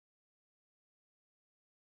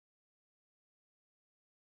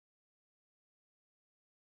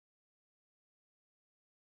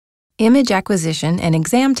Image acquisition and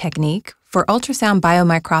exam technique for ultrasound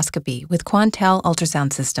biomicroscopy with Quantel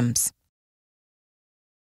ultrasound systems.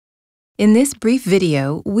 In this brief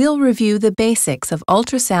video, we'll review the basics of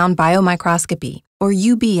ultrasound biomicroscopy, or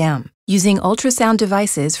UBM, using ultrasound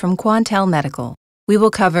devices from Quantel Medical. We will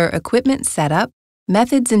cover equipment setup,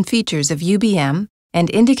 methods and features of UBM, and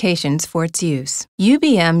indications for its use.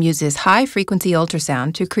 UBM uses high-frequency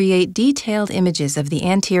ultrasound to create detailed images of the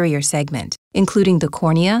anterior segment, including the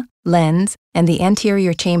cornea, lens, and the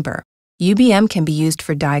anterior chamber. UBM can be used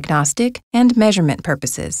for diagnostic and measurement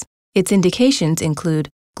purposes. Its indications include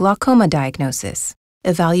glaucoma diagnosis,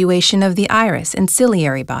 evaluation of the iris and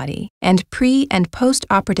ciliary body, and pre- and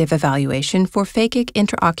post-operative evaluation for phakic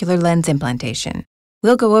intraocular lens implantation.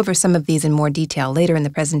 We'll go over some of these in more detail later in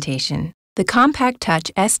the presentation. The Compact Touch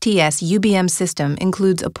STS UBM system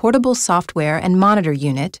includes a portable software and monitor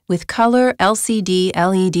unit with color LCD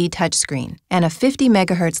LED touchscreen and a 50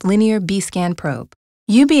 MHz linear B-scan probe.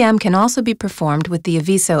 UBM can also be performed with the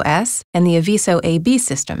Aviso S and the Aviso AB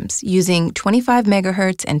systems using 25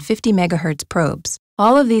 MHz and 50 MHz probes.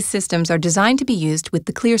 All of these systems are designed to be used with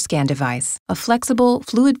the ClearScan device, a flexible,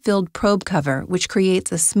 fluid-filled probe cover which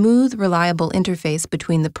creates a smooth, reliable interface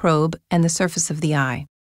between the probe and the surface of the eye.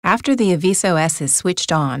 After the Aviso S is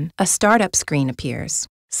switched on, a startup screen appears.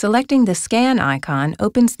 Selecting the scan icon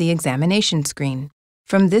opens the examination screen.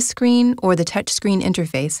 From this screen or the touchscreen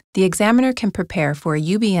interface, the examiner can prepare for a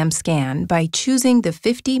UBM scan by choosing the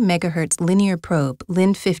 50 MHz linear probe,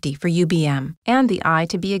 LIN50 for UBM, and the eye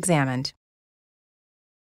to be examined.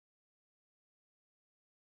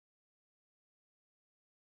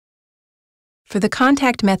 For the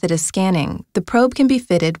contact method of scanning, the probe can be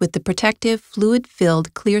fitted with the protective,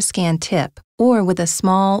 fluid-filled ClearScan tip or with a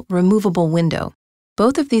small, removable window.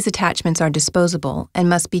 Both of these attachments are disposable and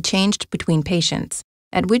must be changed between patients,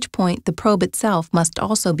 at which point the probe itself must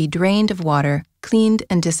also be drained of water, cleaned,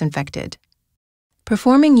 and disinfected.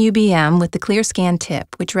 Performing UBM with the ClearScan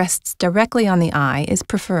tip, which rests directly on the eye, is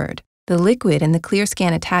preferred. The liquid in the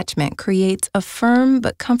ClearScan attachment creates a firm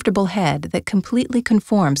but comfortable head that completely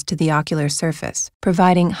conforms to the ocular surface,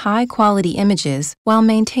 providing high-quality images while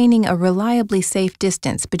maintaining a reliably safe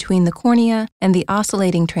distance between the cornea and the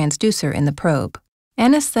oscillating transducer in the probe.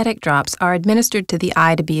 Anesthetic drops are administered to the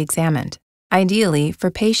eye to be examined. Ideally, for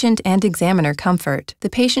patient and examiner comfort, the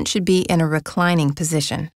patient should be in a reclining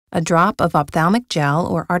position. A drop of ophthalmic gel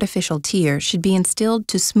or artificial tear should be instilled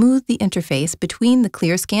to smooth the interface between the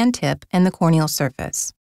ClearScan tip and the corneal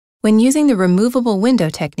surface. When using the removable window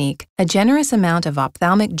technique, a generous amount of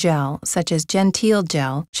ophthalmic gel, such as gentile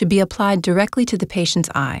gel, should be applied directly to the patient's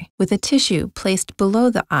eye, with a tissue placed below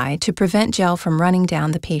the eye to prevent gel from running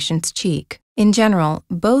down the patient's cheek. In general,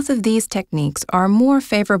 both of these techniques are more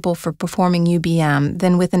favorable for performing UBM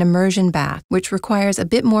than with an immersion bath, which requires a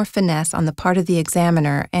bit more finesse on the part of the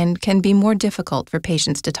examiner and can be more difficult for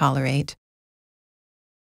patients to tolerate.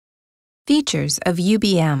 Features of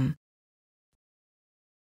UBM.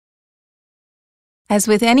 As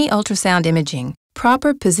with any ultrasound imaging,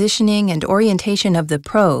 proper positioning and orientation of the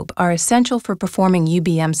probe are essential for performing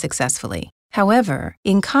UBM successfully. However,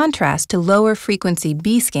 in contrast to lower-frequency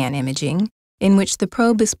B-scan imaging, in which the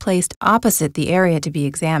probe is placed opposite the area to be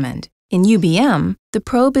examined, in UBM, the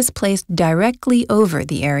probe is placed directly over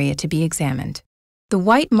the area to be examined. The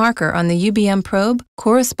white marker on the UBM probe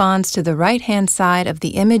corresponds to the right-hand side of the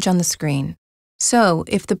image on the screen. So,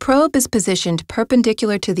 if the probe is positioned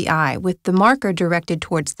perpendicular to the eye with the marker directed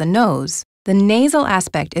towards the nose, the nasal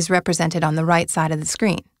aspect is represented on the right side of the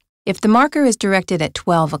screen. If the marker is directed at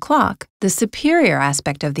 12 o'clock, the superior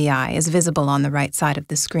aspect of the eye is visible on the right side of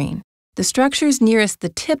the screen. The structures nearest the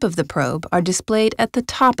tip of the probe are displayed at the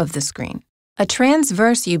top of the screen. A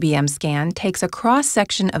transverse UBM scan takes a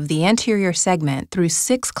cross-section of the anterior segment through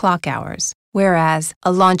 6 clock hours, whereas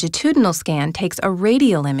a longitudinal scan takes a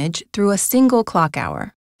radial image through a single clock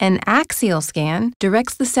hour. An axial scan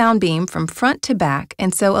directs the sound beam from front to back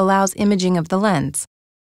and so allows imaging of the lens.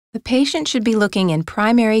 The patient should be looking in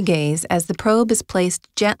primary gaze as the probe is placed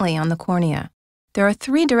gently on the cornea. There are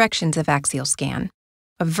 3 directions of axial scan.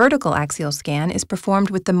 A vertical axial scan is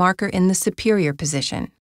performed with the marker in the superior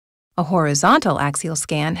position. A horizontal axial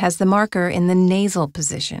scan has the marker in the nasal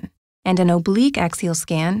position, and an oblique axial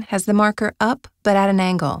scan has the marker up but at an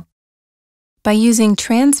angle. By using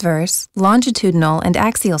transverse, longitudinal, and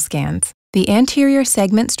axial scans, the anterior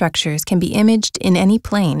segment structures can be imaged in any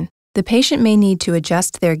plane. The patient may need to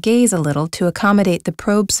adjust their gaze a little to accommodate the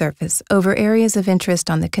probe surface over areas of interest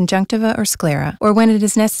on the conjunctiva or sclera, or when it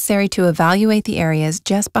is necessary to evaluate the areas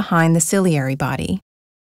just behind the ciliary body.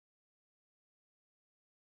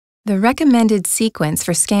 The recommended sequence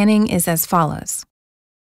for scanning is as follows.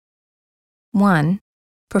 1.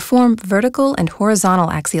 Perform vertical and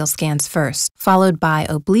horizontal axial scans first, followed by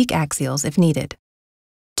oblique axials if needed.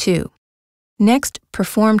 2. Next,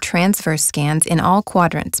 perform transverse scans in all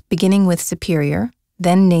quadrants, beginning with superior,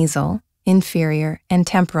 then nasal, inferior, and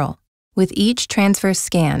temporal. With each transverse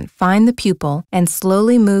scan, find the pupil and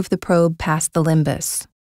slowly move the probe past the limbus.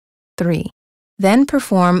 3. Then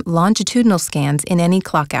perform longitudinal scans in any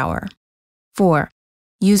clock hour. 4.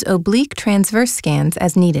 Use oblique transverse scans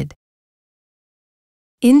as needed.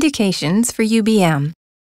 Indications for UBM.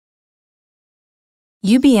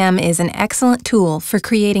 UBM is an excellent tool for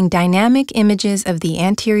creating dynamic images of the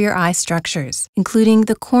anterior eye structures, including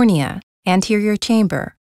the cornea, anterior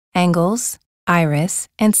chamber, angles, iris,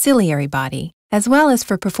 and ciliary body, as well as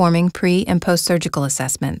for performing pre- and post-surgical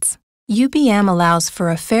assessments. UBM allows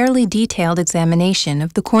for a fairly detailed examination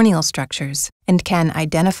of the corneal structures and can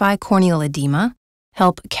identify corneal edema,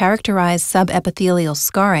 help characterize subepithelial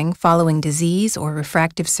scarring following disease or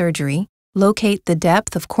refractive surgery, locate the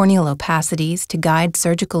depth of corneal opacities to guide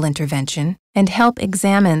surgical intervention, and help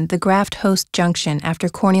examine the graft-host junction after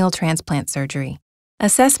corneal transplant surgery.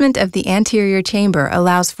 Assessment of the anterior chamber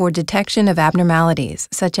allows for detection of abnormalities,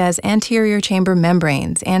 such as anterior chamber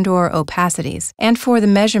membranes and/or opacities, and for the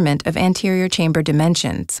measurement of anterior chamber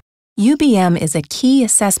dimensions. UBM is a key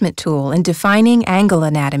assessment tool in defining angle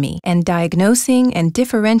anatomy and diagnosing and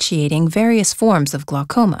differentiating various forms of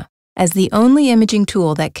glaucoma. As the only imaging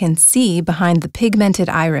tool that can see behind the pigmented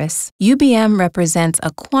iris, UBM represents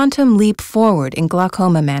a quantum leap forward in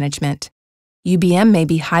glaucoma management. UBM may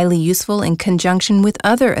be highly useful in conjunction with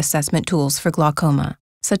other assessment tools for glaucoma,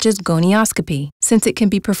 such as gonioscopy. Since it can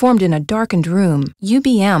be performed in a darkened room,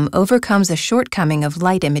 UBM overcomes a shortcoming of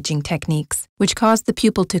light imaging techniques, which cause the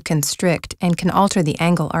pupil to constrict and can alter the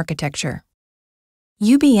angle architecture.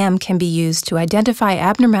 UBM can be used to identify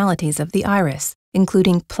abnormalities of the iris,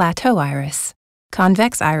 including plateau iris,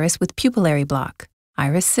 convex iris with pupillary block,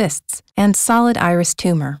 iris cysts, and solid iris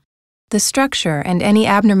tumor. The structure and any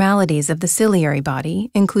abnormalities of the ciliary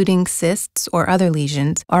body, including cysts or other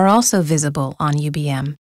lesions, are also visible on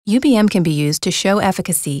UBM. UBM can be used to show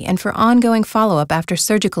efficacy and for ongoing follow-up after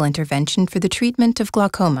surgical intervention for the treatment of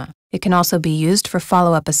glaucoma. It can also be used for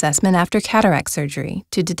follow-up assessment after cataract surgery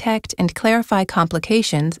to detect and clarify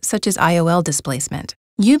complications such as IOL displacement.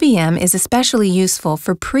 UBM is especially useful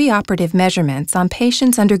for preoperative measurements on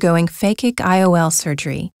patients undergoing phakic IOL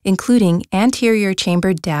surgery, including anterior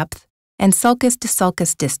chamber depth and sulcus to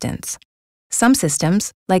sulcus distance. Some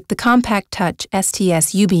systems, like the Compact Touch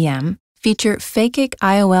STS UBM, feature phakic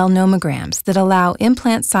IOL nomograms that allow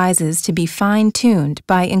implant sizes to be fine-tuned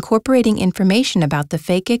by incorporating information about the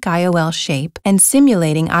phakic IOL shape and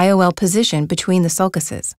simulating IOL position between the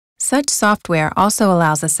sulcuses. Such software also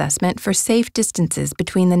allows assessment for safe distances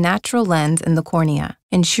between the natural lens and the cornea,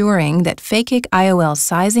 ensuring that phakic IOL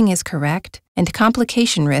sizing is correct and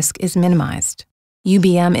complication risk is minimized.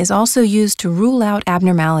 UBM is also used to rule out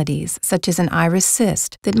abnormalities, such as an iris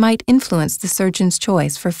cyst, that might influence the surgeon's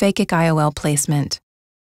choice for phakic IOL placement.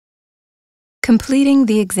 Completing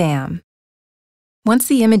the exam. Once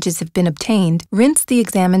the images have been obtained, rinse the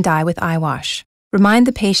examined eye with eye wash. Remind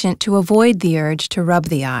the patient to avoid the urge to rub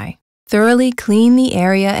the eye. Thoroughly clean the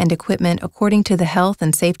area and equipment according to the health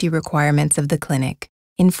and safety requirements of the clinic.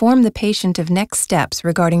 Inform the patient of next steps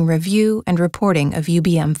regarding review and reporting of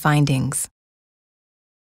UBM findings.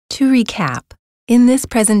 To recap, in this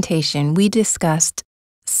presentation we discussed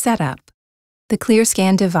setup, the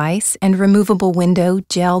ClearScan device and removable window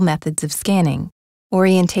gel methods of scanning,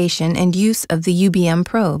 orientation and use of the UBM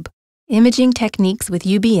probe, imaging techniques with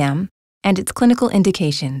UBM, and its clinical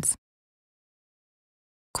indications.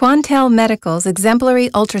 Quantel Medical's exemplary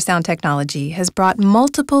ultrasound technology has brought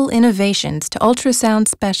multiple innovations to ultrasound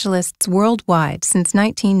specialists worldwide since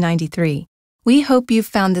 1993. We hope you've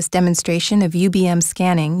found this demonstration of UBM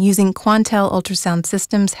scanning using Quantel ultrasound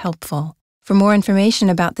systems helpful. For more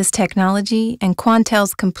information about this technology and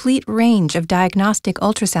Quantel's complete range of diagnostic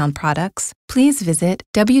ultrasound products, please visit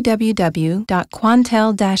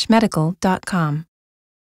www.quantel-medical.com.